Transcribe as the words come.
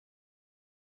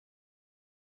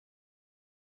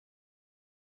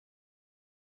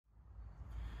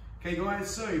Okay guys,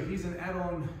 so here's an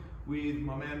add-on with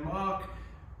my man Mark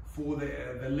for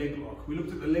the leg lock. We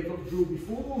looked at the leg lock drill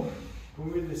before, and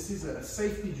we're in the scissor, a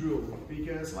safety drill,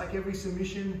 because like every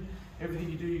submission,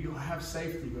 everything you do, you gotta have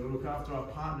safety, you gotta look after our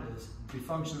partners, be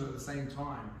functional at the same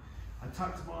time. I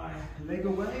tucked my leg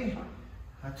away,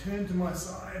 I turned to my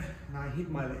side, and I hit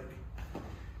my leg.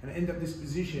 And I end up this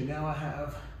position. Now I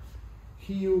have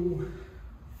heel,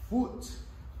 foot,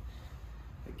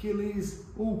 Achilles,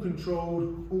 all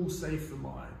controlled, all safe for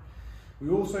mine. We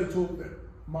also talked that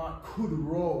Mark could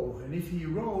roll, and if he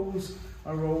rolls,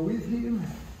 I roll with him,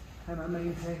 and I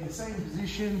maintain the same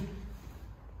position,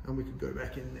 and we could go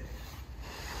back in there.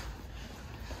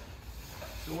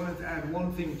 So I wanted to add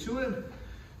one thing to it,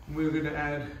 and we're going to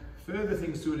add further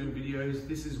things to it in videos.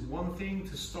 This is one thing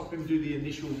to stop him do the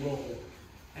initial roll,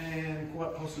 and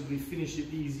quite possibly finish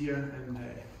it easier and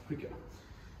quicker.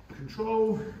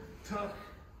 Control, tuck,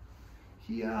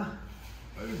 here,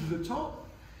 over the top.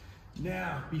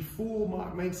 Now, before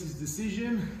Mark makes his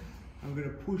decision, I'm going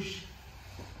to push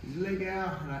his leg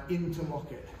out and I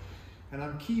interlock it. And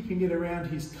I'm keeping it around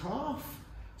his calf,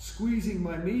 squeezing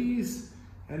my knees,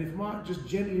 and if Mark just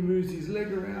gently moves his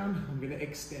leg around, I'm going to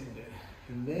extend it.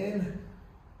 And then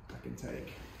I can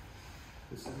take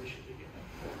the submission again.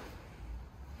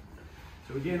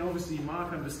 So again, obviously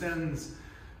Mark understands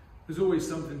there's always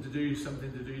something to do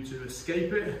to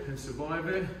escape it and survive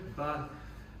it, but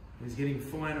he's getting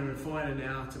finer and finer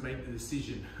now to make the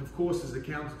decision. Of course, there's a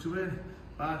counter to it,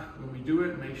 but when we do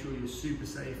it, make sure you're super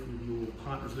safe with your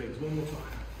partner's legs. One more time.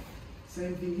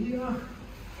 Same thing here.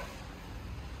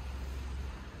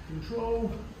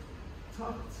 Control,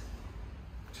 tucked,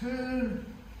 turn,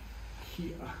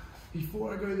 here.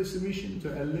 Before I go to the submission,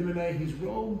 to eliminate his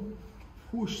roll,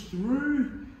 push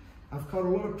through. I've got a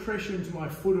lot of pressure into my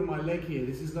foot and my leg here.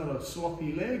 This is not a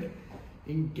sloppy leg.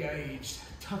 Engaged,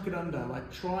 tuck it under,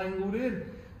 like triangled it,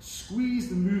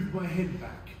 squeezed and moved my head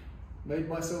back. Made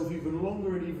myself even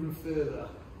longer and even further.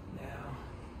 Now,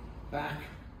 back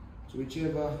to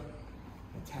whichever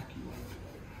attack you want to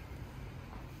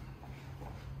go.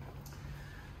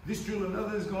 This drill and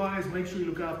others, guys, make sure you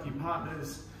look after your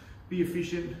partners, be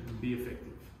efficient and be effective.